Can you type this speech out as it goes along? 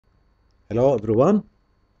Hello everyone,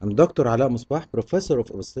 I'm Dr. Ala Musbah, Professor of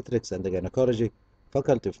Obstetrics and Gynecology,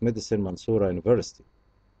 Faculty of Medicine, Mansoura University.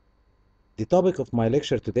 The topic of my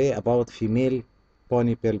lecture today about female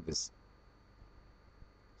bony pelvis.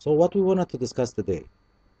 So what we wanted to discuss today,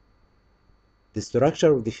 the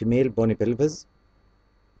structure of the female bony pelvis,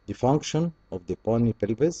 the function of the bony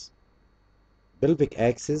pelvis, pelvic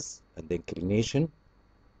axis and the inclination,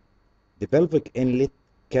 the pelvic inlet,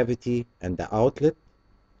 cavity and the outlet,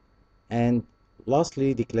 and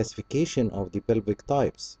lastly the classification of the pelvic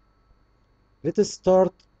types. Let us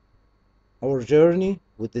start our journey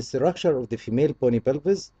with the structure of the female bony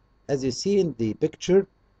pelvis. As you see in the picture,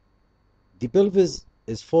 the pelvis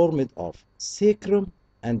is formed of sacrum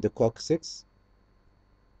and the coccyx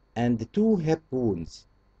and the two hip bones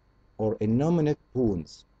or innominate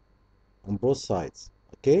bones on both sides.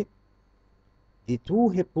 Okay, the two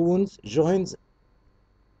hip bones joins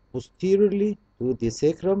posteriorly to the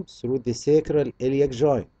sacrum through the sacral iliac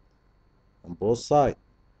joint on both sides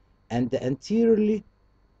and anteriorly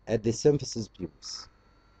at the symphysis pubis.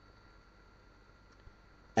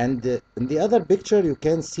 And in the other picture you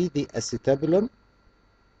can see the acetabulum.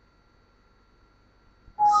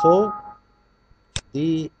 So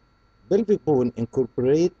the pelvic bone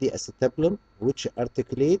incorporate the acetabulum, which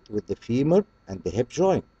articulate with the femur and the hip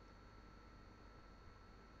joint.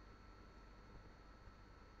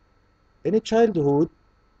 In childhood,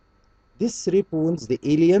 these three bones, the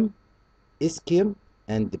ilium, ischium,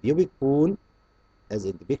 and the pubic bone, as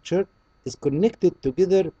in the picture, is connected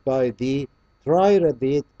together by the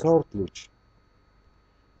triradiate cartilage.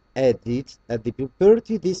 At the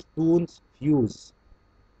puberty, these bones fuse.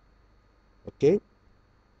 Okay?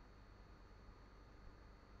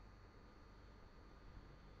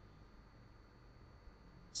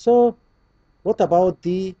 So, what about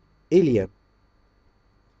the ilium?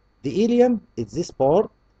 The ilium is this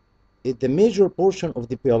part, is the major portion of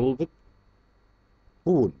the pelvic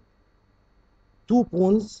bone. Two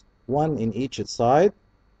bones, one in each side,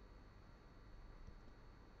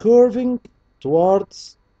 curving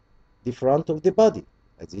towards the front of the body.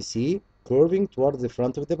 As you see, curving towards the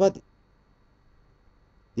front of the body.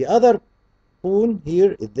 The other bone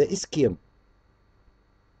here is the ischium.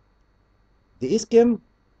 The ischium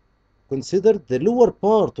considered the lower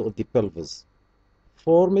part of the pelvis,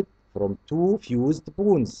 formed from two fused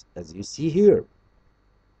bones, as you see here.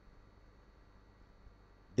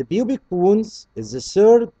 The pubic bones is the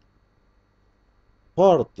third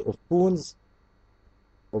part of bones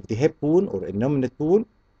of the hip bone or innominate bone.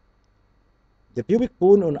 The pubic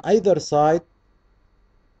bone on either side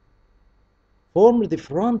form the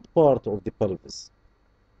front part of the pelvis,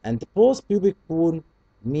 and the post-pubic bone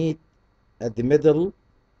meet at the middle,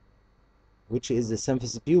 which is the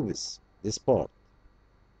symphysis pubis, this part.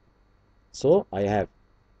 So I have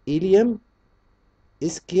ilium,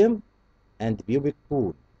 ischium, and pubic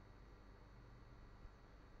bone.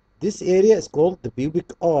 This area is called the pubic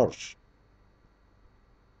arch.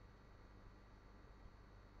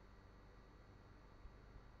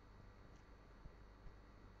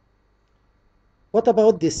 What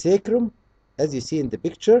about the sacrum? As you see in the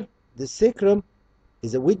picture, the sacrum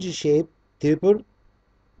is a wedge-shaped taper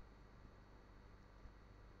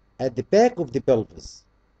at the back of the pelvis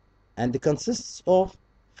and consists of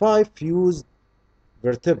 5 fused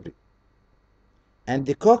vertebrae. And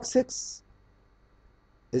the coccyx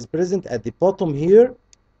is present at the bottom here,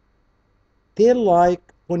 tail-like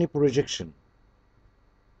bony projection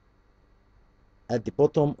at the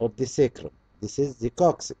bottom of the sacrum. This is the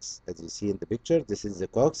coccyx, as you see in the picture. This is the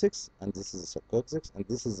coccyx, and this is the coccyx, and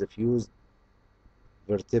this is the fused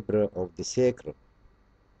vertebra of the sacrum.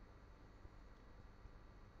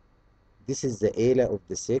 This is the ala of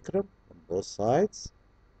the sacrum on both sides,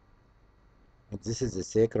 and this is the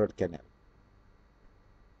sacral canal,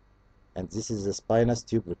 and this is the spinous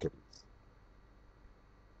tubercle.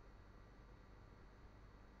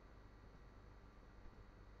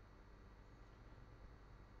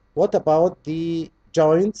 What about the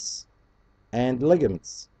joints and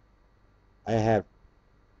ligaments? I have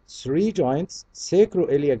 3 joints: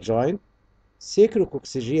 sacroiliac joint,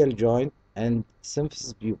 sacrococcygeal joint, and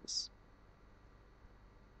symphysis pubis.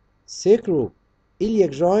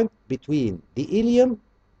 Sacroiliac joint between the ilium,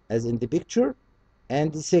 as in the picture,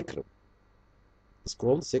 and the sacrum. It's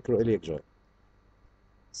called sacroiliac joint.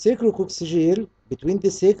 Sacrococcygeal between the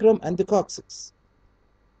sacrum and the coccyx.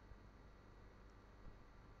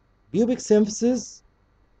 Pubic symphysis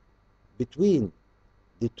between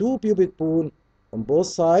the two pubic bone on both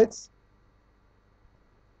sides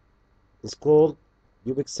is called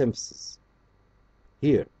pubic symphysis.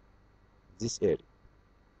 Here, this area.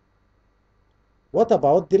 What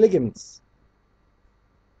about the ligaments?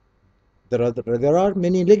 There are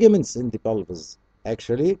many ligaments in the pelvis,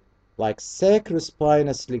 actually, like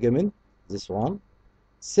sacrospinous ligament, this one,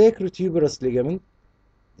 sacrotuberous ligament,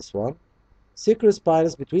 this one,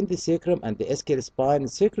 sacrospinous between the sacrum and the ischial spine,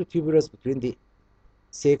 sacrotuberous between the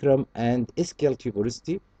sacrum and ischial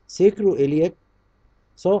tuberosity, sacroiliac.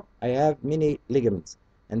 So I have many ligaments,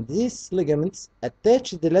 and these ligaments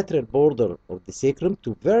attach the lateral border of the sacrum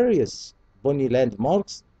to various bony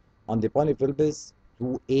landmarks on the bony pelvis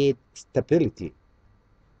to aid stability.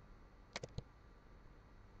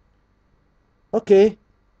 Okay,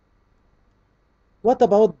 what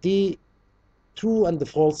about the true and the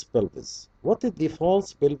false pelvis? What is the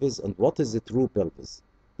false pelvis and what is the true pelvis?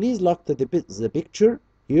 Please look at the picture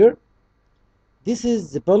here. This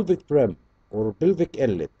is the pelvic brim or pelvic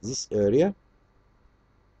inlet, this area.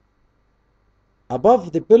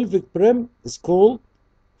 Above the pelvic brim is called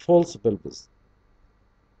false pelvis.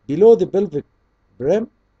 Below the pelvic brim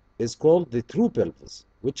is called the true pelvis,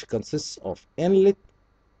 which consists of inlet,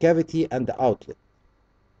 cavity, and outlet.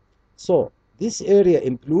 So this area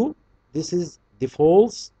in blue, this is the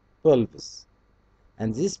false pelvis,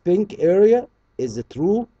 and this pink area is the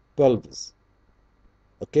true pelvis.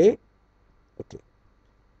 Okay? Okay.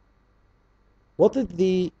 What are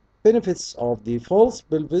the benefits of the false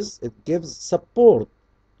pelvis? It gives support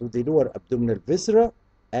to the lower abdominal viscera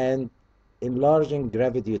and enlarging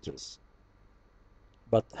gravid uterus,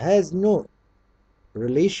 but has no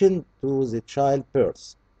relation to the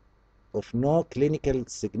childbirth, of no clinical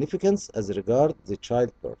significance as regards the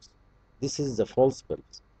childbirth. This is the false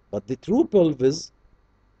pelvis. But the true pelvis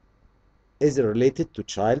is related to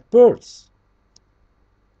childbirth.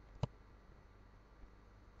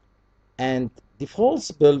 And the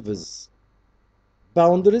false pelvis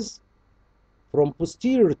boundaries from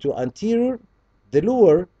posterior to anterior, the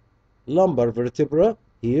lower lumbar vertebra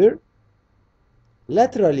here,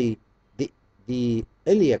 laterally the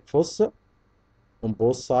iliac fossa on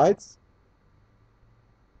both sides,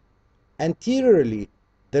 anteriorly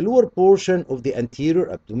the lower portion of the anterior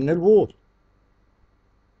abdominal wall.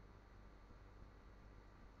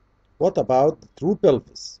 What about the true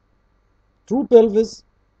pelvis? True pelvis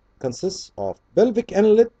consists of pelvic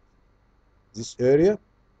inlet. This area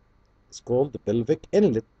is called the pelvic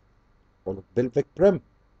inlet or pelvic brim,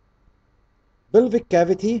 pelvic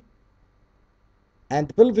cavity,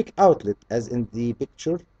 and pelvic outlet, as in the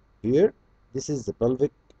picture here. This is the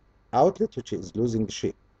pelvic outlet, which is losing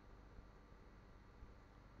shape.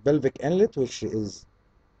 Pelvic inlet, which is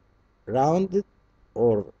rounded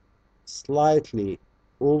or slightly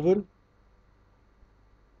oval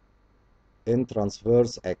in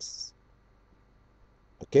transverse axis.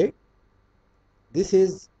 Okay, this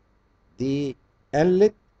is the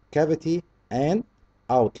inlet, cavity, and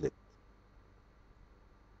outlet.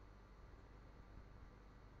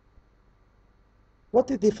 What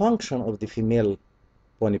is the function of the female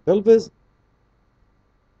bony pelvis?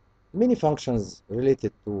 Many functions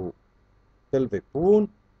related to pelvic bone.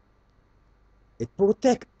 It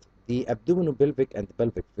protects the abdominopelvic and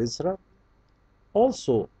pelvic viscera.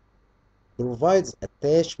 Also provides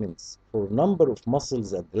attachments for a number of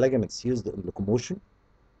muscles and ligaments used in locomotion.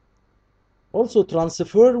 Also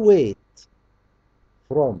transfer weight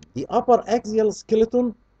from the upper axial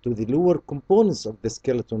skeleton to the lower components of the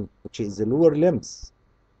skeleton, which is the lower limbs.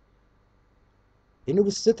 In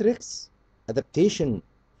obstetrics, adaptation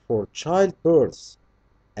for childbirth,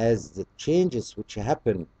 as the changes which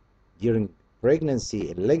happen during pregnancy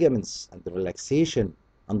in ligaments and the relaxation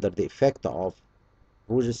under the effect of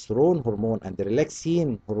progesterone hormone and the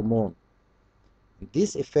relaxin hormone.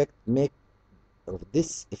 This effect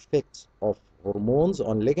of hormones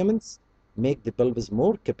on ligaments make the pelvis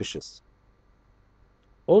more capacious.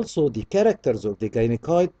 Also, the characters of the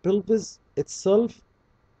gynecoid pelvis itself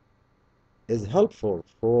is helpful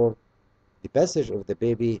for the passage of the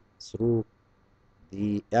baby through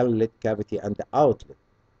the inlet, cavity, and the outlet.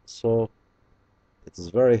 So it is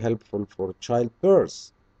very helpful for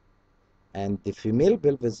childbirth. And the female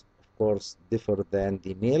pelvis, of course, differ than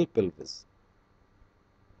the male pelvis.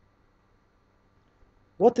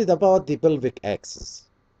 What is about the pelvic axis?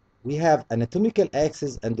 We have anatomical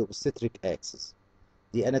axis and the obstetric axis.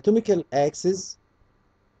 The anatomical axis,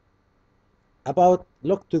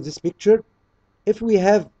 look to this picture. If we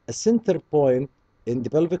have a center point in the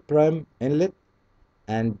pelvic brim, inlet,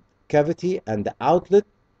 and cavity, and the outlet,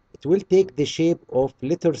 it will take the shape of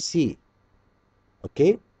letter C.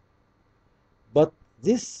 Okay? But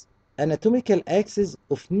this anatomical axis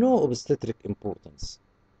of no obstetric importance,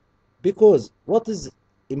 because what is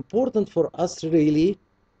important for us really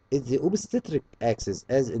is the obstetric axis,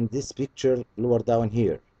 as in this picture lower down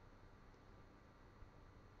here.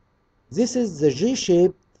 This is the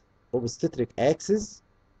G-shaped obstetric axis.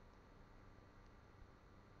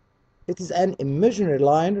 It is an imaginary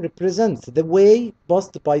line represents the way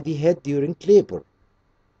passed by the head during labor.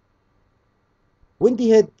 When the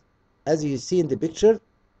head, as you see in the picture,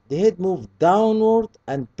 the head moves downward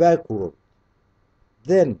and backward.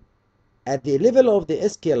 Then, at the level of the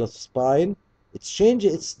ischial spine, it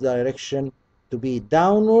changes its direction to be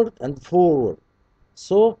downward and forward.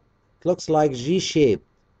 So, it looks like G-shaped.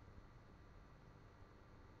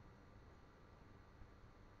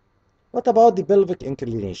 What about the pelvic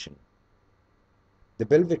inclination? The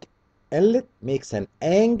pelvic inlet makes an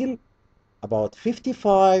angle about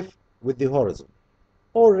 55 with the horizon,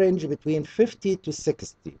 or range between 50 to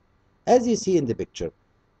 60. As you see in the picture,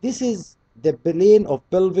 this is the plane of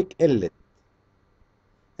pelvic inlet,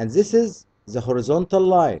 and this is the horizontal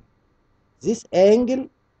line. This angle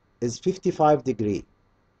is 55 degrees.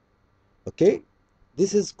 Okay?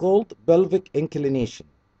 This is called pelvic inclination.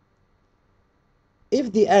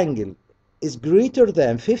 If the angle is greater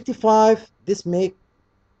than 55, this makes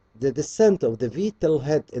the descent of the fetal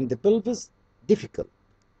head in the pelvis difficult.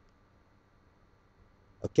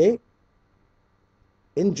 Okay?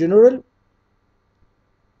 In general,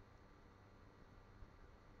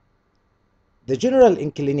 the general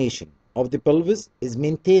inclination of the pelvis is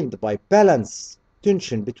maintained by balance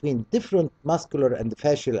tension between different muscular and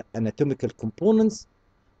fascial anatomical components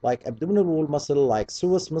like abdominal wall muscle, like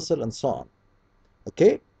psoas muscle, and so on.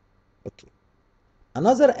 Okay? Okay.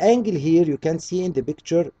 Another angle here you can see in the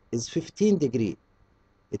picture is 15 degrees.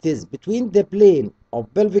 It is between the plane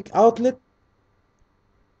of pelvic outlet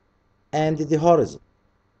and the horizon.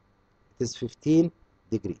 It is 15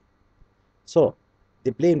 degrees. So,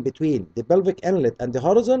 the plane between the pelvic inlet and the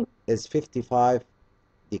horizon is 55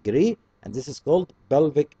 degrees, and this is called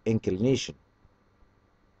pelvic inclination.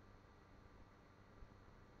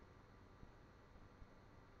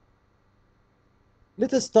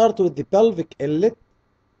 Let us start with the pelvic inlet,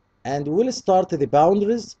 and we'll start the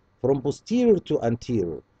boundaries from posterior to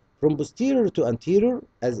anterior. From posterior to anterior,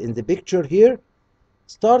 as in the picture here,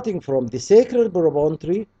 starting from the sacral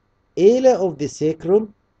promontory, ala of the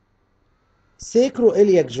sacrum,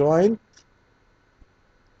 sacroiliac joint,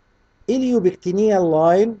 iliopectineal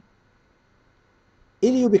line,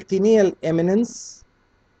 iliopectineal eminence,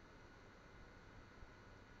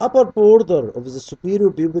 upper border of the superior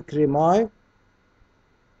pubic rami,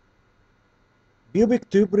 pubic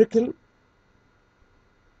tubercle,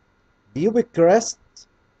 pubic crest,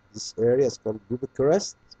 this area is called pubic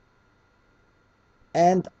crest,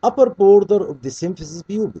 and upper border of the symphysis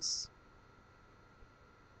pubis.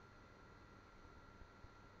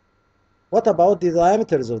 What about the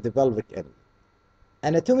diameters of the pelvic inlet?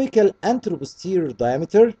 Anatomical anteroposterior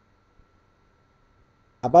diameter,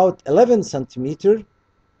 about 11 centimeters,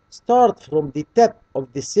 start from the tip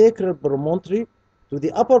of the sacral promontory to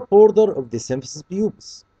the upper border of the symphysis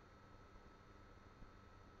pubis.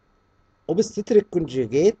 Obstetric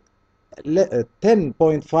conjugate,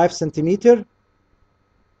 10.5 centimeters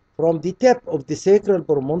from the tip of the sacral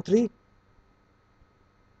promontory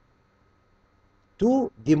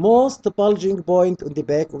to the most bulging point on the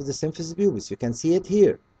back of the symphysis pubis. You can see it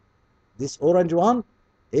here. This orange one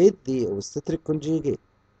is the obstetric conjugate,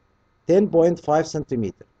 10.5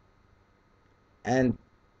 centimeters. And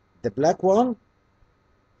the black one,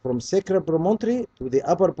 from sacral promontory to the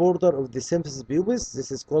upper border of the symphysis pubis,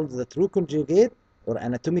 this is called the true conjugate or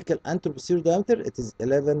anatomical anteroposterior diameter. It is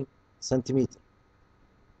 11 centimeters.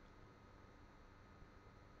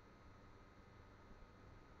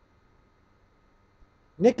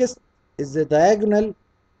 Next is the diagonal,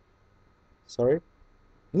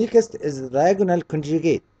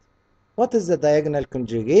 conjugate. What is the diagonal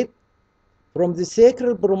conjugate? From the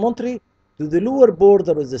sacral promontory to the lower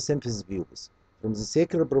border of the symphysis pubis. From the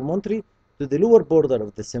sacral promontory to the lower border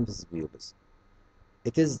of the symphysis pubis.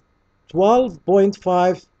 It is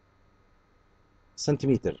 12.5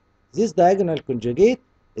 centimeters. This diagonal conjugate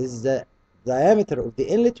is the diameter of the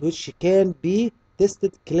inlet, which can be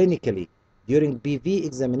tested clinically. During PV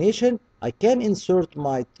examination, I can insert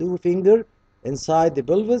my two fingers inside the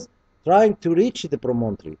pelvis, trying to reach the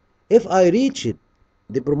promontory. If I reach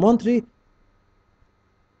the promontory,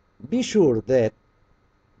 be sure that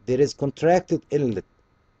there is contracted inlet,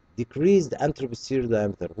 decreased anteroposterior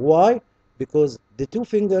diameter. Why? Because the two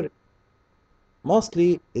finger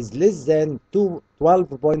mostly is less than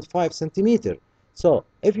 12.5 centimeters. So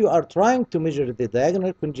if you are trying to measure the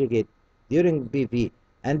diagonal conjugate during PV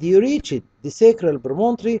and you reach the sacral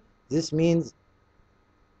promontory, this means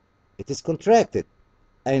it is contracted.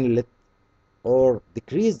 inlet or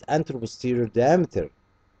decreased anteroposterior diameter.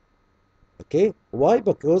 Okay, why?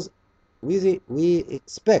 Because we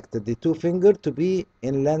expect the two finger to be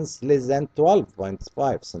in length less than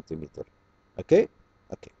 12.5 centimeter. Okay,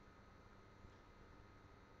 okay.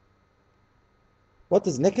 What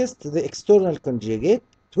is next? The external conjugate,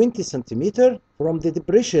 20 centimeter from the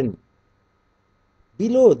depression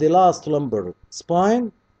below the last lumbar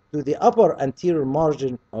spine to the upper anterior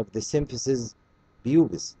margin of the symphysis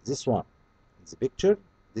pubis. This one, in the picture,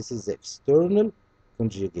 this is the external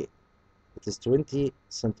conjugate. It is 20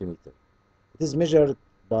 centimeter. It is measured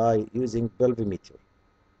by using pelvimeter.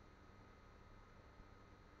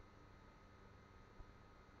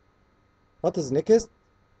 What is next?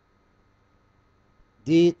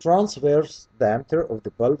 The transverse diameter of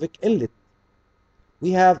the pelvic inlet.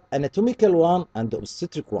 We have anatomical one and the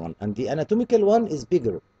obstetric one, and the anatomical one is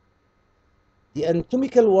bigger. The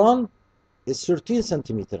anatomical one is 13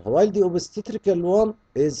 centimeter, while the obstetrical one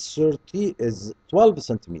is 12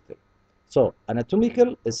 centimeter. So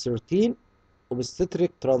anatomical is 13,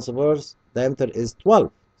 obstetric transverse diameter is 12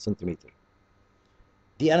 centimeter.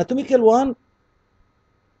 The anatomical one,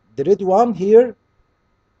 the red one here,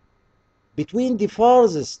 between the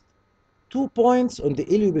farthest 2 points on the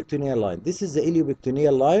iliopectoneal line. This is the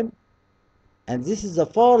iliopectoneal line, and this is the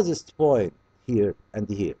farthest point here and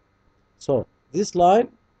here. So this line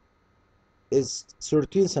is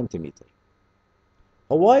 13 centimeter.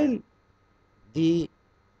 While it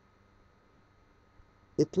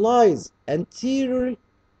lies anterior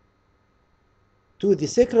to the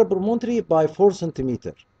sacral promontory by 4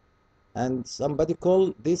 centimeter, and somebody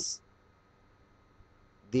call this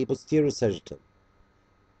the posterior sagittal,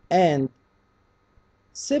 and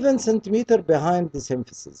 7 centimeter behind the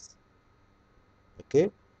symphysis.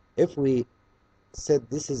 Okay, if we said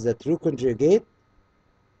this is the true conjugate,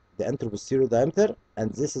 the anteroposterior diameter,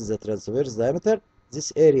 and this is the transverse diameter,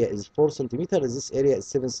 this area is 4 centimeter, and this area is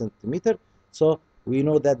 7 centimeter. So we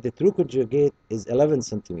know that the true conjugate is 11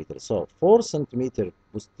 centimeter. So 4 centimeter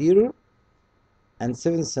posterior and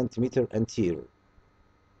 7 centimeter anterior.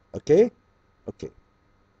 Okay, okay.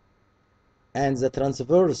 And the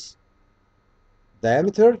transverse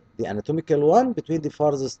diameter, the anatomical one, between the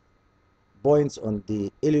farthest points on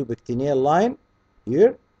the iliopectoneal line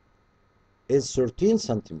here is 13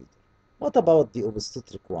 centimeter. What about the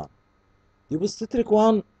obstetric one? The obstetric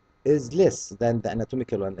one is less than the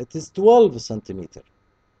anatomical one. It is 12 centimeter.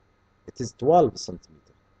 It is 12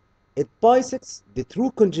 centimeter. It bisects the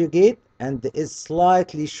true conjugate and is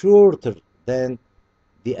slightly shorter than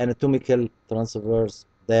the anatomical transverse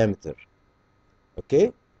diameter.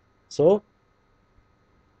 Okay, so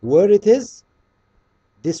where it is,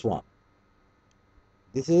 this one.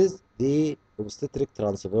 This is the obstetric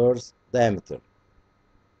transverse diameter.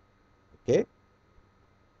 Okay,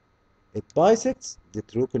 it bisects the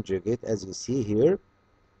true conjugate as you see here,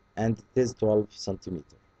 and it is 12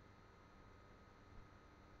 centimeter.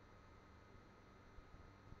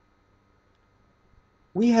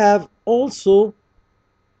 We have also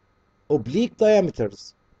oblique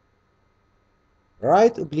diameters,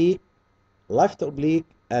 right oblique, left oblique,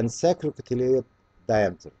 and sacrocotyledoid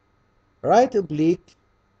diameter. Right oblique,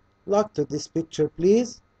 look to this picture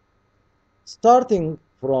please, starting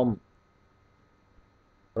from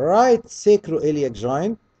right sacroiliac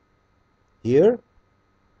joint here.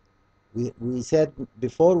 We said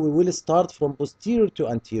before we will start from posterior to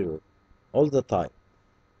anterior all the time.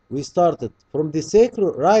 We started from the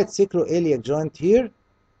right sacroiliac joint here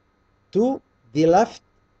to the left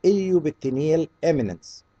iliopectoneal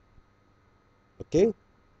eminence. Okay,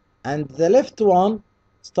 and the left one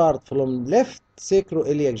start from left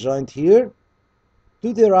sacroiliac joint here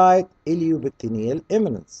to the right iliopectoneal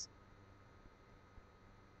eminence.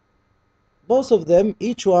 Both of them,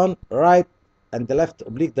 each one, right and the left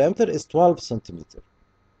oblique diameter is 12 centimeter.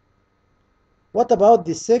 What about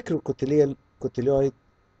the sacrocotyledoid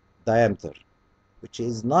diameter, which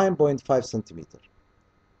is 9.5 centimeter?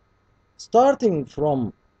 Starting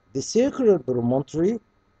from the sacral promontory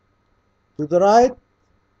to the right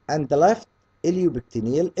and the left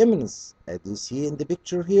iliopectoneal eminence, as you see in the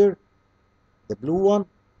picture here, the blue one,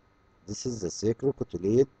 this is the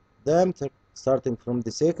sacrocotyledoid diameter, starting from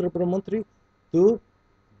the sacral promontory to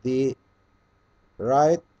the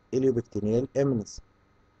right iliopectoneal eminence.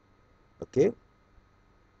 Okay,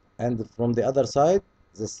 and from the other side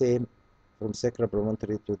the same, from sacral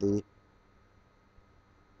promontory to the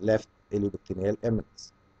left iliopectoneal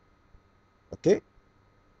eminence. Okay,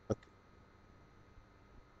 okay.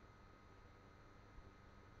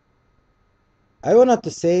 I wanted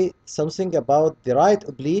to say something about the right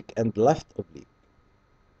oblique and left oblique.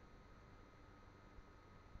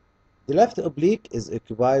 The left oblique is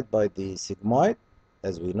occupied by the sigmoid,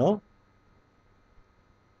 as we know.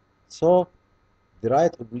 So the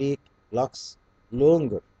right oblique looks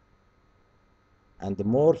longer and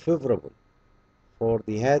more favorable for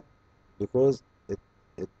the head because it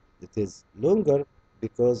is longer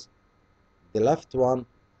because the left one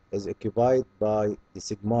is occupied by the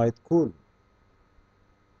sigmoid column.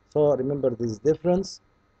 So remember this difference,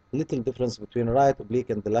 little difference between right oblique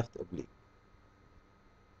and the left oblique.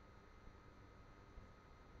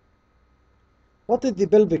 What is the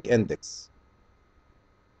pelvic index?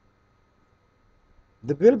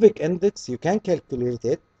 The pelvic index, you can calculate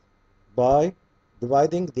it by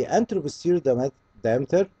dividing the anteroposterior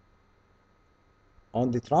diameter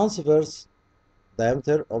on the transverse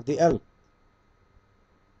diameter of the L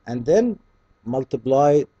and then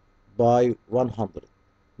multiply by 100.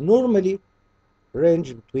 Normally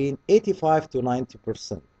range between 85 to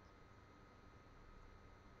 90%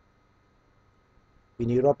 in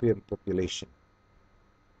European population.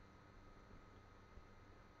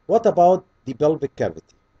 What about the pelvic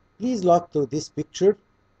cavity? Please look to this picture.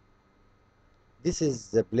 This is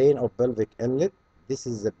the plane of pelvic inlet. This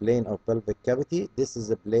is the plane of pelvic cavity. This is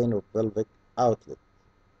the plane of pelvic outlet.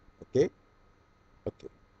 Okay? Okay.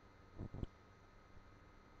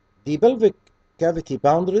 The pelvic cavity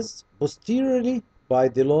boundaries posteriorly by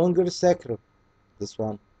the longer sacrum, this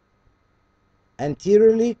one.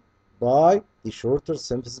 Anteriorly by the shorter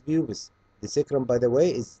symphysis pubis. The sacrum, by the way,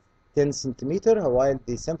 is 10 centimeter, while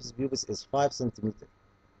the symphysis pubis is 5 centimeter.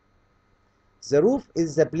 The roof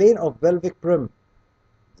is the plane of pelvic brim.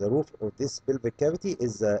 The roof of this pelvic cavity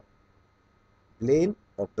is the plane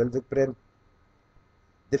of pelvic brim.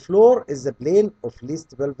 The floor is the plane of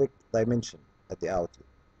least pelvic dimension at the outlet.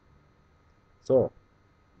 So,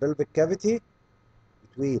 pelvic cavity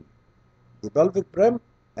between the pelvic brim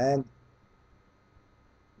and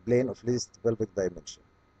plane of least pelvic dimension.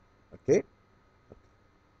 Okay?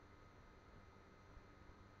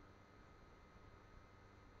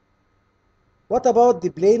 What about the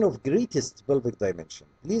plane of greatest pelvic dimension?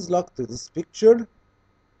 Please look to this picture.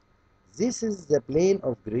 This is the plane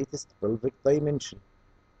of greatest pelvic dimension.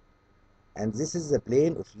 And this is the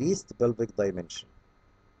plane of least pelvic dimension.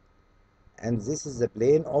 And this is the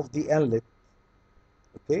plane of the inlet.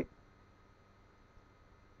 Okay?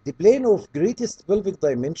 The plane of greatest pelvic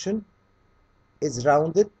dimension is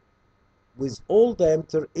rounded with all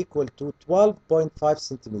diameter equal to 12.5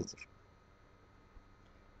 centimeter.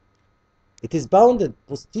 It is bounded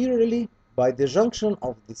posteriorly by the junction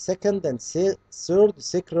of the second and third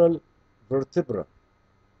sacral vertebra.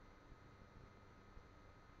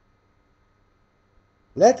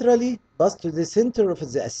 Laterally, pass to the center of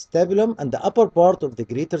the acetabulum and the upper part of the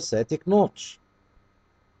greater sciatic notch.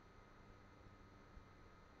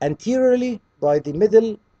 Anteriorly, by the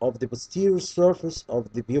middle of the posterior surface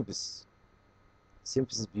of the pubis,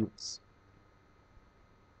 symphysis pubis.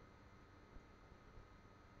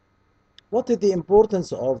 What is the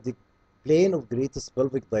importance of the plane of greatest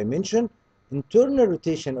pelvic dimension? Internal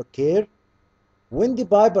rotation occurs when the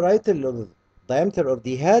biparietal diameter of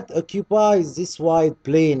the head occupies this wide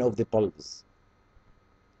plane of the pelvis.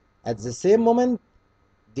 At the same moment,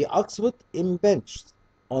 the occiput impinges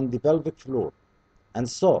on the pelvic floor, and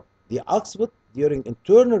so the occiput during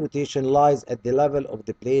internal rotation lies at the level of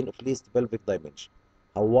the plane of least pelvic dimension,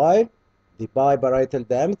 while the biparietal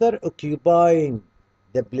diameter occupying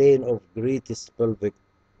the plane of greatest pelvic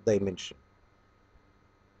dimension,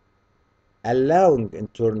 allowing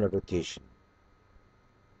internal rotation.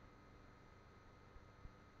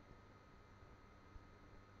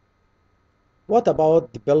 What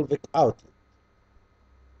about the pelvic outlet?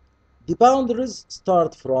 The boundaries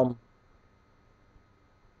start from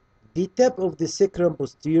the tip of the sacrum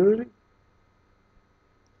posteriorly,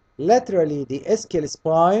 laterally the ischial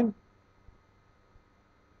spine,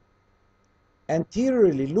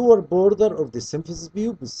 anteriorly lower border of the symphysis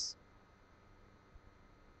pubis.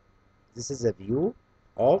 This is a view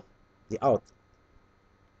of the outlet.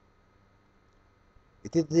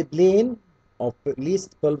 It is the plane of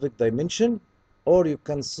least pelvic dimension, or you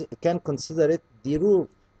can consider it the roof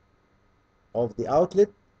of the outlet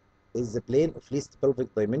is the plane of least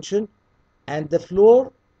pelvic dimension, and the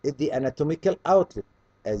floor is the anatomical outlet,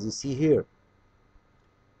 as you see here.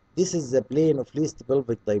 This is the plane of least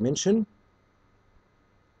pelvic dimension,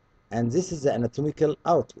 and this is the anatomical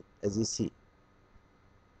outlet, as you see.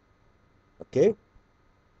 Okay?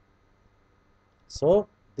 So,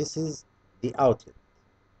 this is the outlet.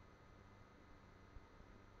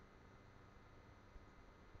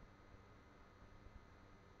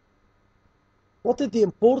 What is the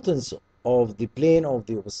importance of the plane of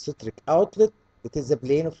the obstetric outlet? It is the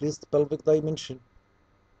plane of least pelvic dimension.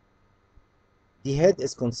 The head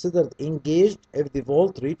is considered engaged if the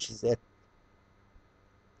vault reaches it,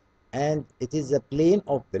 and it is the plane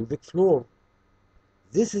of pelvic floor.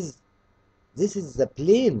 This is the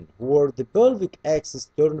plane where the pelvic axis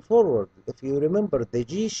turn forward. If you remember the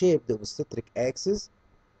G-shaped obstetric axis,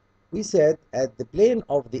 we said at the plane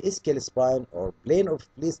of the ischial spine or plane of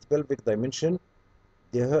least pelvic dimension,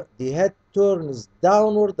 the head turns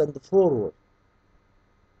downward and forward.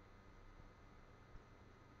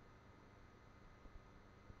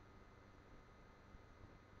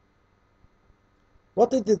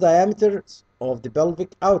 What is the diameter of the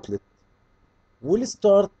pelvic outlet? We'll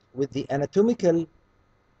start with the anatomical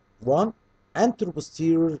one,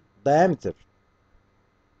 anteroposterior diameter.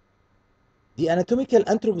 The anatomical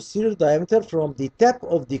anteroposterior diameter from the tip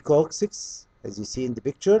of the coccyx, as you see in the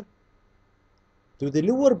picture, to the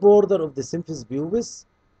lower border of the symphysis pubis,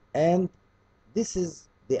 and this is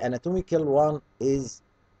the anatomical one is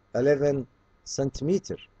 11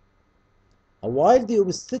 centimeter. While the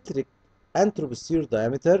obstetric anteroposterior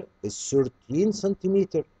diameter is 13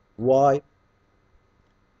 centimeter. Why?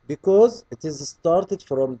 Because it is started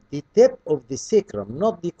from the tip of the sacrum,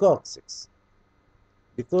 not the coccyx.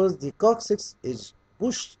 Because the coccyx is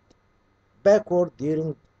pushed backward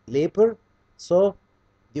during labor, so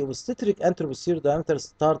the obstetric anteroposterior diameter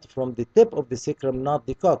starts from the tip of the sacrum, not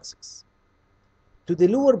the coccyx, to the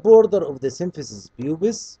lower border of the symphysis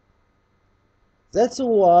pubis. That's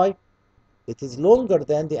why it is longer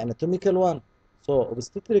than the anatomical one. So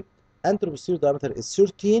obstetric anteroposterior diameter is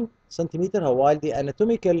 13 centimeter, while the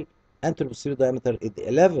anatomical anteroposterior diameter is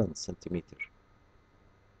 11 centimeter.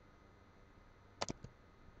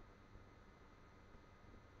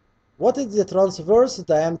 What is the transverse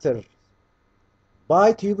diameter?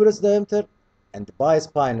 Bituberous diameter and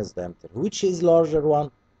bispinous diameter. Which is larger one?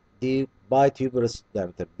 The bituberous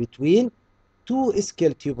diameter, between two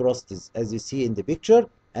ischial tuberosities, as you see in the picture,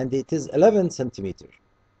 and it is 11 centimeter.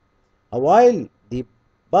 While the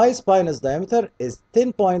bispinous diameter is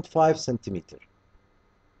 10.5 centimeter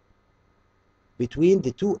between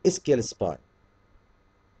the two ischial spine.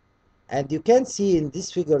 And you can see in this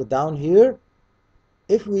figure down here,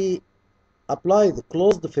 if we apply the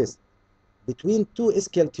closed fist between two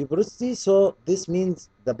ischial tuberosities, so this means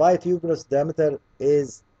the bituberous diameter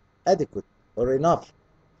is adequate or enough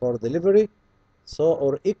for delivery, so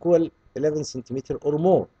or equal 11 centimeter or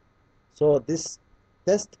more. So this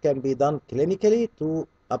test can be done clinically to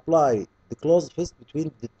apply the closed fist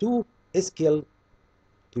between the two ischial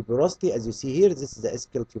tuberosity. As you see here, this is the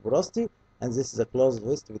ischial tuberosity, and this is a closed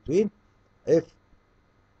fist between. If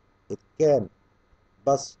it can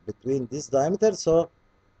pass between this diameter, so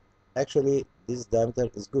actually this diameter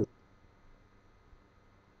is good.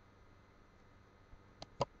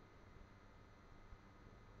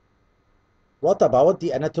 What about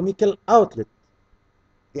the anatomical outlet?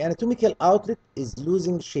 The anatomical outlet is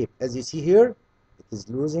losing shape. As you see here, it is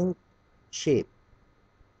losing shape.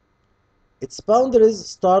 Its boundaries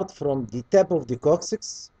start from the tip of the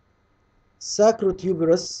coccyx,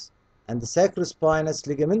 sacrotuberous and the sacrospinous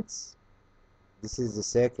ligaments. This is the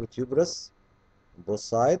sacrotuberous on both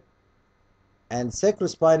sides, and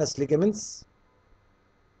sacrospinous ligaments,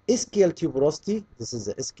 ischial tuberosity. This is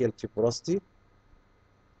the ischial tuberosity.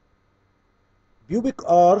 Pubic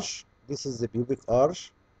arch. This is the pubic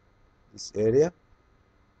arch, this area.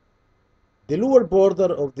 The lower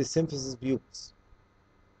border of the symphysis pubis.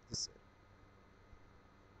 This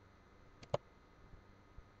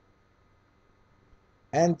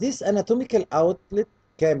area. And this anatomical outlet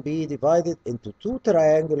can be divided into two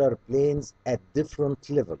triangular planes at different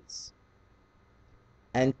levels: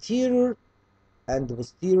 anterior and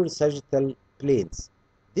posterior sagittal planes.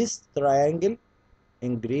 This triangle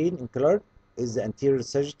in green in color is the anterior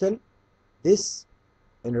sagittal. This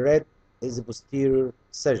in red is the posterior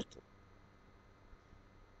sagittal.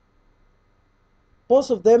 Both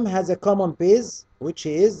of them has a common base, which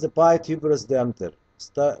is the bituberous diameter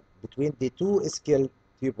between the two ischial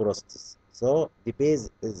tuberosities. So the base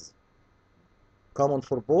is common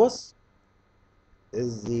for both,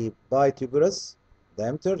 is the bituberous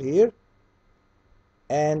diameter here,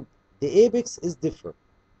 and the apex is different.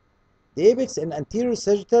 The apex in anterior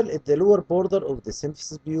sagittal is the lower border of the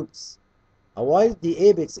symphysis pubis, while the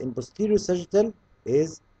apex in posterior sagittal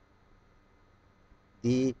is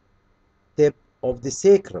the tip of the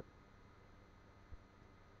sacrum.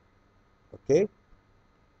 Okay?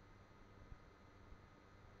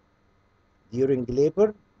 During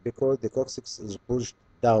labor, because the coccyx is pushed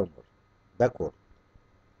downward, backward.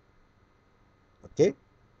 Okay?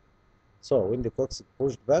 So when the coccyx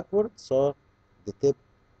pushed backward, so the tip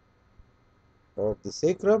of the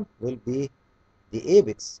sacrum will be the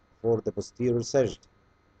apex for the posterior sagittal.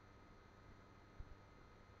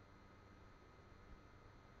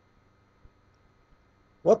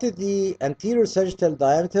 What is the anterior sagittal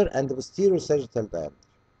diameter and the posterior sagittal diameter?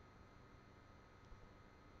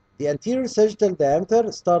 The anterior sagittal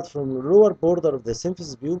diameter starts from the lower border of the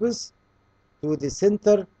symphysis pubis to the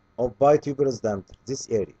center of bituberous diameter, this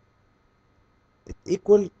area. It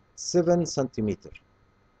equals 7 centimeters.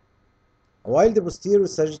 While the posterior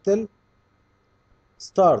sagittal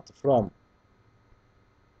starts from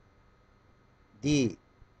the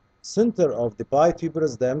center of the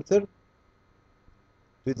bituberous diameter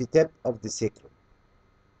to the tip of the sacrum.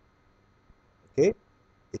 Okay,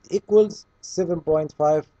 it equals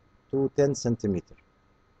 7.5 to 10 centimeters,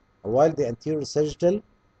 while the anterior sagittal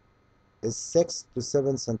is 6 to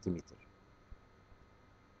 7 centimeters.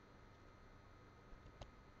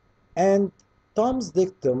 And Tom's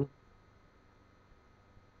dictum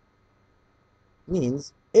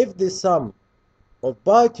means if the sum of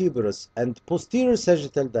bituberous and posterior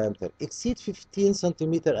sagittal diameter exceed 15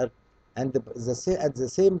 centimeters and at the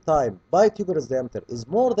same time bituberous diameter is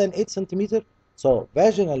more than 8 centimeters, so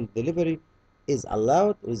vaginal delivery is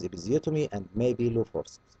allowed with episiotomy and maybe low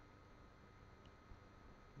forceps.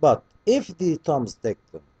 But if the Tom's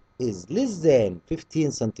dictum is less than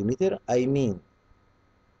 15 centimeters, I mean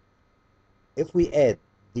if we add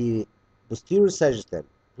the posterior sagittal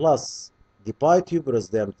plus the bituberous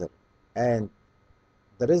diameter and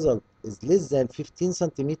the result is less than 15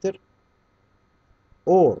 centimeters,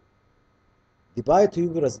 or the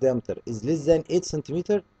bituberous diameter is less than 8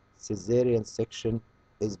 centimeters, cesarean section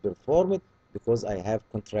is performed because I have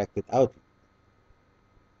contracted outlet.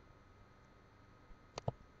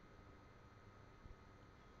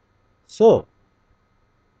 So,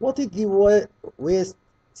 what is the waist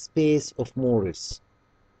space of Morris?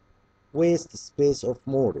 Waist space of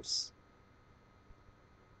Morris.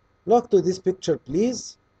 Look to this picture,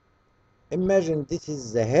 please. Imagine this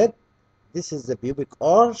is the head, this is the pubic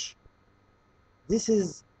arch, this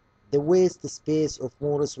is the waist space of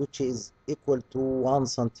Morris, which is equal to 1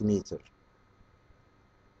 centimeter.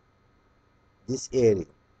 This area,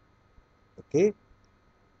 okay?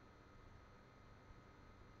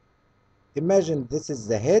 Imagine this is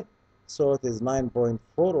the head, so it is 9.4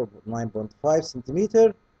 or 9.5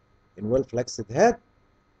 centimeter in well-flexed head.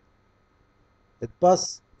 It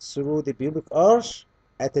passes through the pubic arch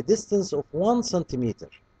at a distance of 1 centimeter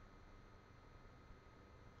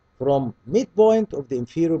from midpoint of the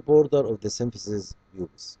inferior border of the symphysis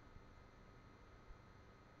pubis.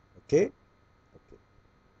 Okay? Okay.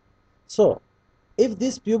 So, if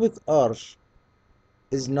this pubic arch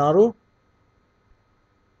is narrow,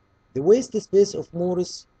 the waist space of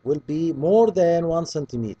Morris will be more than 1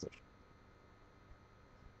 centimeter.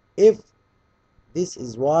 If this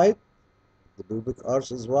is wide, the pubic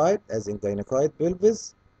arch is wide, as in gynecoid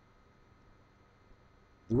pelvis,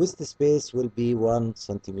 the waist space will be 1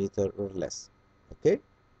 centimeter or less. Okay?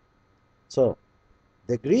 So,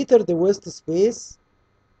 the greater the waist space,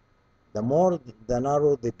 the more the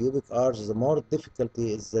narrow the pubic arch, the more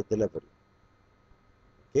difficulty is the delivery.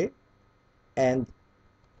 Okay? And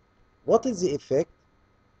what is the effect?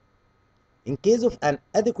 In case of an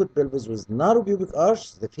adequate pelvis with narrow pubic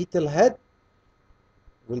arch, the fetal head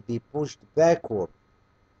will be pushed backward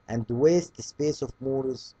and the waist space of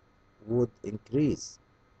Morris would increase.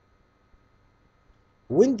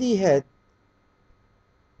 When the head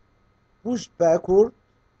pushed backward,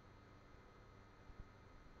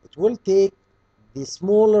 it will take the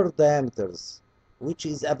smaller diameters which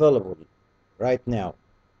is available right now,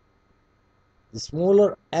 the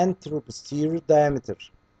smaller anteroposterior diameter,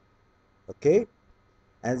 okay?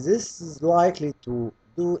 And this is likely to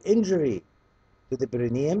do injury to the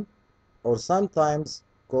perineum or sometimes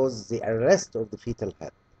cause the arrest of the fetal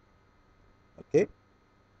head, okay?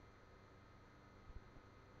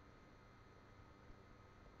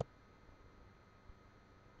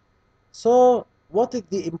 So, what is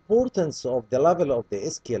the importance of the level of the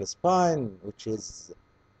ischial spine, which is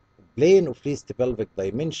plane of least pelvic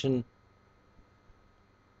dimension?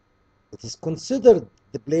 It is considered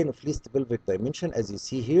the plane of least pelvic dimension. As you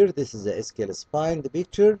see here, this is the ischial spine, the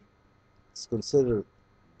picture. It's considered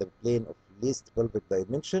the plane of least pelvic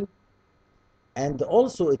dimension. And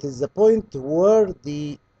also it is the point where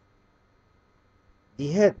the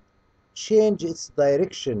head changes its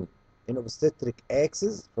direction in obstetric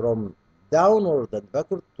axis from downward and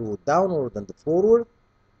backward to downward and forward.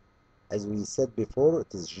 As we said before,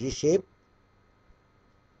 it is G-shaped.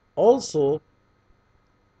 Also,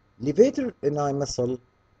 levator ani muscle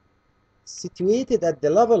situated at the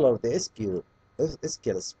level of the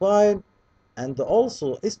ischial spine and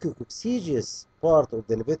also ischiococcygis part of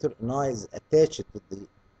the levator ani is attached to the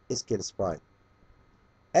ischial spine.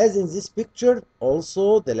 As in this picture,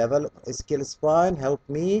 also the level of ischial spine helped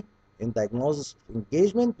me in diagnosis of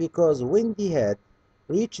engagement, because when the head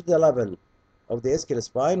reached the level of the ischial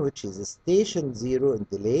spine, which is a station 0 in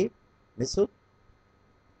delay method,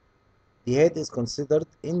 the head is considered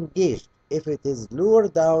engaged. If it is lower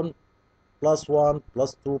down, +1,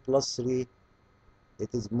 +2, +3, it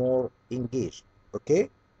is more engaged. Okay?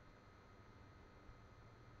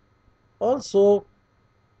 Also,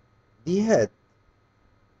 the head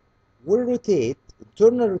will rotate,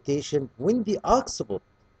 internal rotation, when the occiput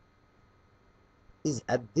is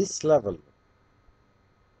at this level.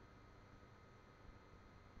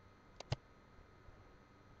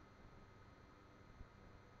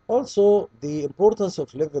 Also, the importance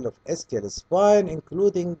of level of ischial spine,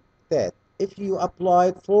 including that if you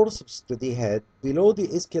applied forceps to the head below the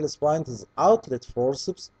ischial spine, it is outlet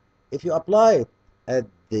forceps. If you apply it at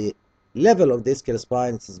the level of the ischial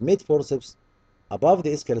spine, it is mid forceps. Above the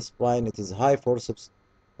ischial spine, it is high forceps.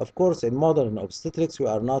 Of course, in modern obstetrics, we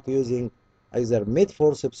are not using either mid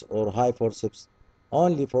forceps or high forceps.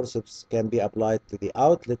 Only forceps can be applied to the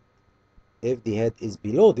outlet if the head is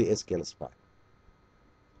below the ischial spine.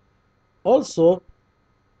 Also,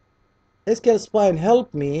 ischial spine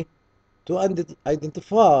helped me to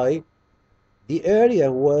identify the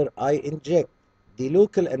area where I inject the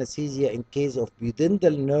local anesthesia in case of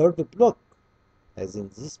pudendal nerve block, as in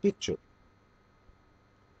this picture.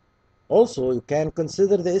 Also, you can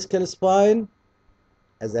consider the ischial spine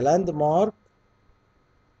as a landmark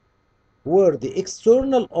where the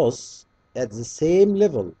external os at the same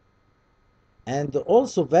level, and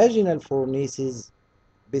also vaginal fornices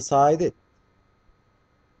beside it.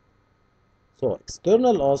 So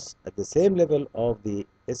external os at the same level of the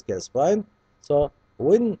ischial spine. So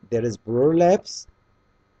when there is prolapse,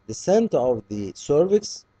 descent of the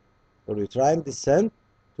cervix or uterine descent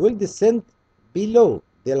will descend below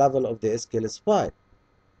the level of the ischial spine.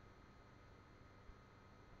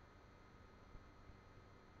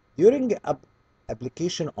 During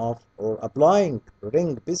application of or applying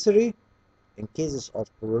ring pessary in cases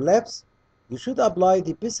of prolapse, you should apply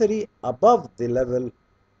the pessary above the level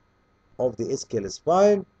of the ischial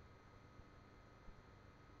spine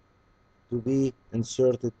to be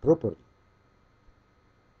inserted properly.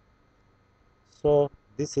 So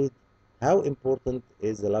this is how important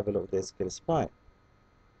is the level of the ischial spine.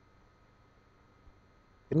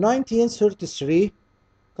 In 1933,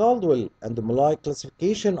 Caldwell and Molloy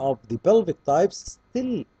classification of the pelvic types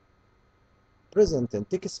still present in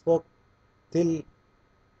textbook till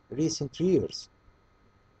recent years.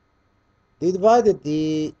 They divided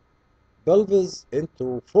the pelvis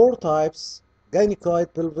into 4 types.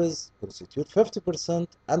 Gynecoid pelvis constitute 50%,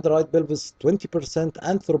 android pelvis 20%,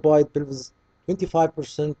 anthropoid pelvis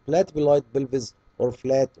 25%, platyploid pelvis or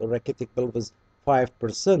flat or rachitic pelvis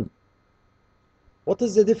 5%. What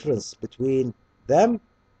is the difference between them?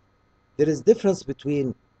 There is difference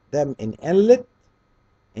between them in inlet,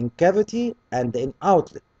 in cavity, and in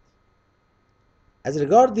outlet. As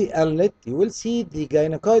regard the inlet, you will see the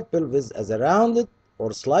gynecoid pelvis as a rounded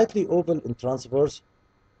or slightly oval in transverse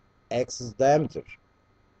axis diameter.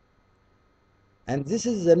 And this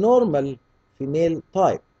is the normal female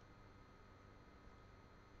type.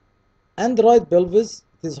 Android pelvis,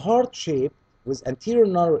 it is heart-shaped with anterior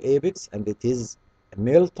narrow apex, and it is a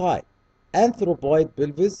male type. Anthropoid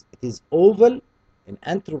pelvis, it is oval in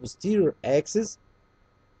anteroposterior axis.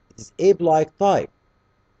 It is ape-like type.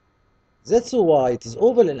 That's why it is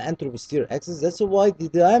oval in anteroposterior axis. That's why the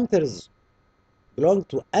diameters belong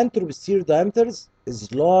to anteroposterior diameters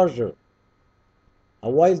is larger,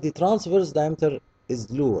 while the transverse diameter is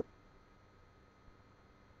lower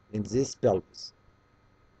in this pelvis.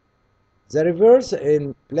 The reverse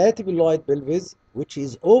in platyploid pelvis, which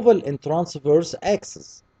is oval in transverse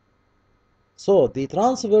axis. So the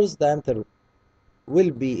transverse diameter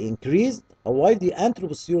will be increased, while the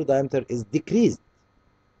anteroposterior diameter is decreased.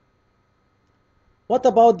 What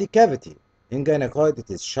about the cavity? In gynecoid, it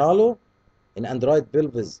is shallow. In android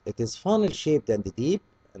pelvis, it is funnel-shaped and deep,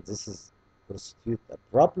 and this is constitute a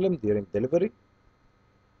problem during delivery.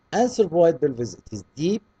 Anthropoid pelvis, it is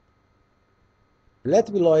deep.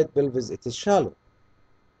 Platyploid pelvis, it is shallow.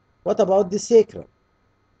 What about the sacrum?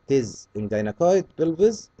 It is in gynecoid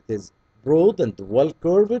pelvis, it is broad and well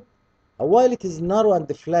curved, while it is narrow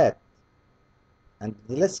and flat and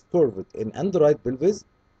less curved in android pelvis,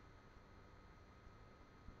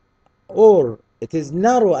 or it is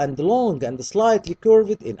narrow and long and slightly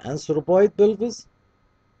curved in anthropoid pelvis,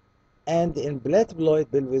 and in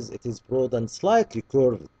platyploid pelvis it is broad and slightly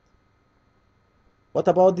curved. What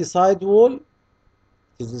about the side wall?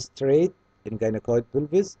 It is straight in gynecoid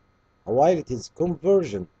pelvis, while it is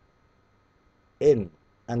convergent in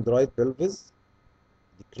android pelvis,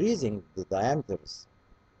 decreasing the diameters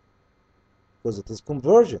because it is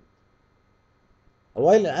convergent.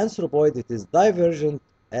 While in anthropoid it is divergent,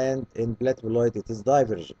 and in platypuloid it is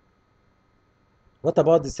divergent. What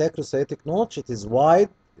about the sacrosciatic notch? It is wide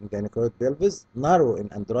in gynecoid pelvis, narrow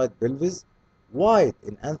in android pelvis, wide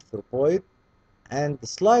in anthropoid, and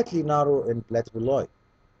slightly narrow in platypuloid.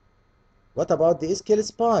 What about the ischial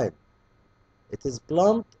spine? It is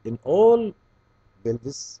blunt in all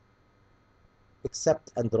pelvis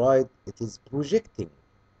except android. It is projecting.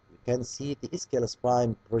 You can see the ischial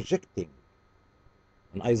spine projecting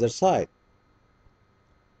on either side.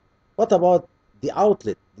 What about the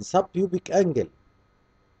outlet, the subpubic angle,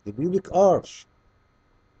 the pubic arch?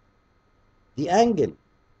 The angle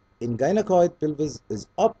in gynecoid pelvis is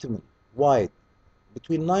optimal wide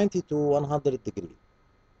between 90 to 100 degrees,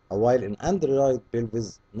 while in android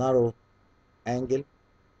pelvis narrow angle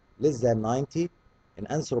less than 90, in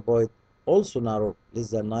anthropoid also narrow less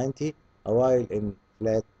than 90, while in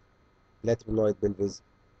platypuloid pelvis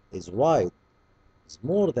is wide, is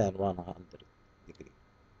more than 100 degrees.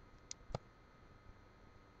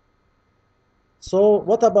 So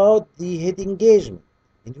what about the head engagement?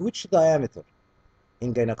 In which diameter?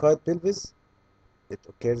 In gynecoid pelvis, it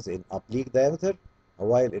occurs in oblique diameter,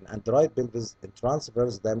 while in android pelvis in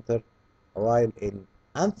transverse diameter, while in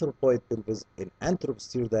anthropoid pelvis in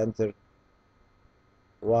anteroposterior diameter,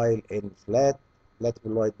 while in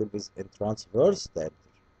platypuloid pelvis in transverse diameter.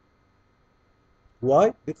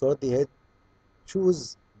 Why? Because the head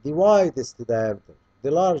choose the widest diameter,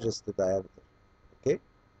 the largest diameter. Okay.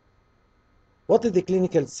 What is the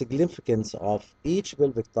clinical significance of each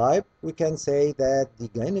pelvic type? We can say that the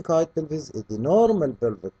gynecoid pelvis is the normal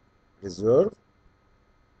pelvic reserve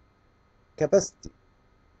capacity,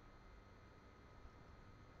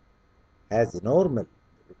 has a normal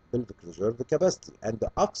pelvic reserve capacity, and the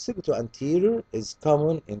occipito-anterior is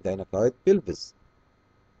common in gynecoid pelvis.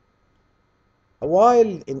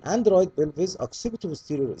 While in android pelvis,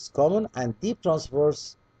 occipito-posterior is common, and deep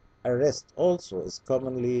transverse arrest also is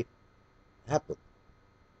commonly happen.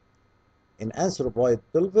 In anthropoid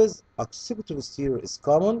pelvis, occipito-posterior is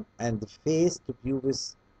common, and the face to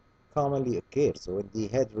pubis commonly occurs. So when the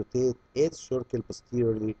head rotates its circle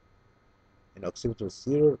posteriorly in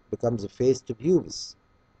occipito-posterior, becomes a face to pubis.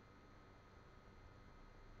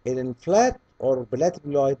 In flat or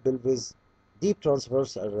platypuloid pelvis, deep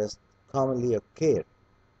transverse arrest commonly occur.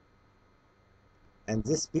 And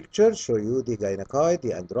this picture show you the gynecoid,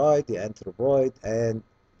 the android, the anthropoid, and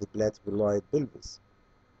the platypuloid pelvis.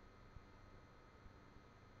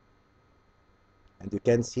 And you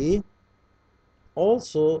can see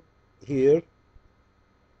also here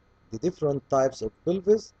the different types of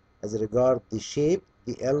pelvis as regard the shape,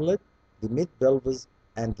 the inlet, the mid pelvis,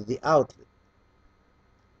 and the outlet.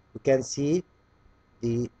 You can see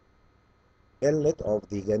the inlet of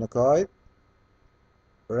the gynecoid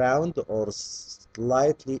round or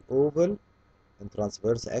slightly oval in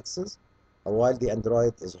transverse axis, while the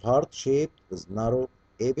android is heart-shaped with narrow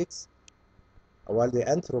apex, while the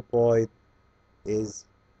anthropoid is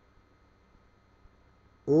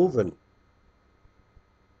oval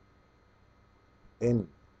in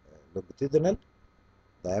longitudinal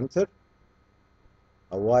diameter,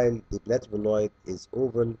 while the platypuloid is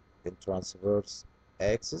oval in transverse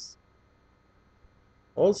axis.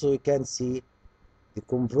 Also, you can see the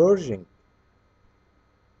conversion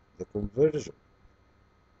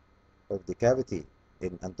of the cavity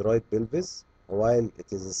in android pelvis, while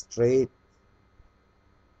it is straight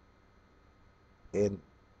in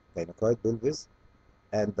gynecoid pelvis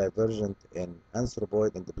and divergent in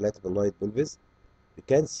anthropoid and the platypuloid pelvis. You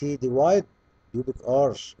can see the wide pubic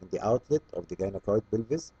arch in the outlet of the gynecoid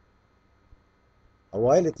pelvis,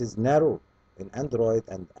 while it is narrow in android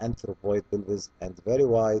and anthropoid pelvis and very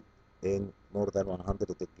wide in more than 100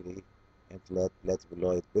 degree in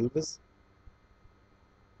platypuloid pelvis.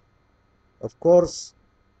 Of course,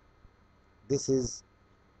 this is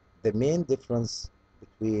the main difference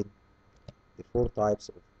between the four types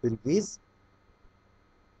of pelvis,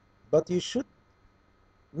 but you should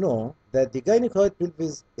know that the gynecoid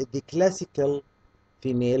pelvis is the classical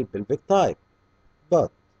female pelvic type,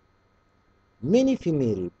 but many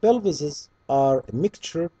female pelvises are a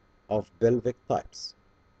mixture of pelvic types.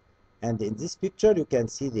 And in this picture, you can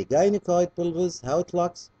see the gynecoid pelvis, how it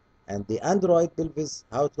looks, and the android pelvis,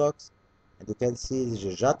 how it looks. And you can see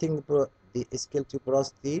the jutting, the ischial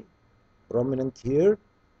tuberosity prominent here.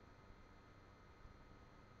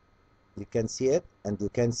 You can see it, and you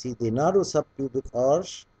can see the narrow subpubic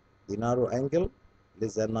arch, the narrow angle,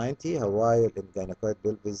 less than 90, while in gynecoid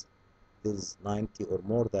pelvis it is 90 or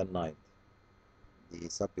more than 90, the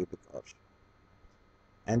subpubic arch.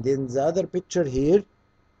 And in the other picture here,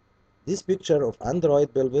 this picture of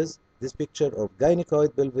android pelvis, this picture of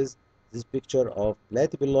gynecoid pelvis, this picture of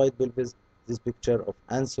platypilloid pelvis, this picture of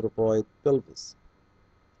anthropoid pelvis.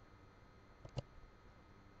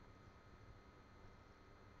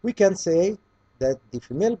 We can say that the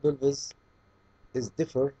female pelvis is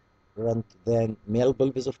different than male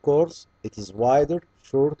pelvis, of course. It is wider,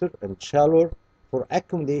 shorter, and shallower for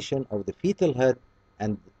accommodation of the fetal head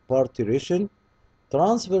and parturition.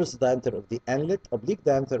 Transverse diameter of the inlet, oblique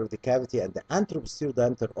diameter of the cavity, and the anteroposterior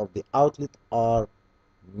diameter of the outlet are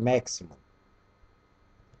maximum.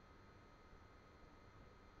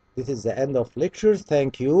 This is the end of lecture.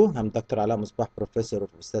 Thank you. I'm Dr. Ala Musbah, Professor of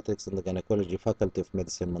Obstetrics and Gynecology, Faculty of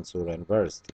Medicine, Mansoura University.